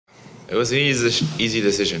It was an easy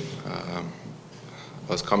decision. I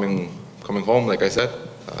was coming home, like I said.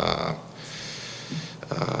 I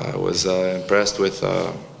was impressed with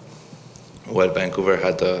what Vancouver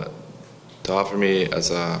had to offer me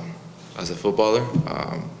as a footballer.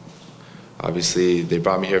 Obviously, they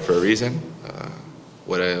brought me here for a reason.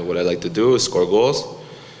 What I like to do is score goals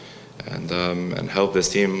and help this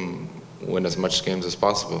team win as much games as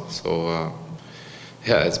possible. So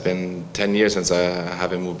yeah, it's been 10 years since I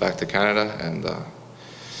haven't moved back to Canada, and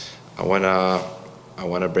I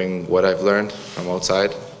wanna bring what I've learned from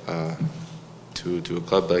outside to a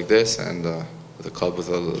club like this, and with a club with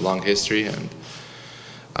a long history, and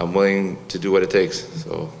I'm willing to do what it takes.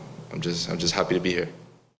 So I'm just happy to be here.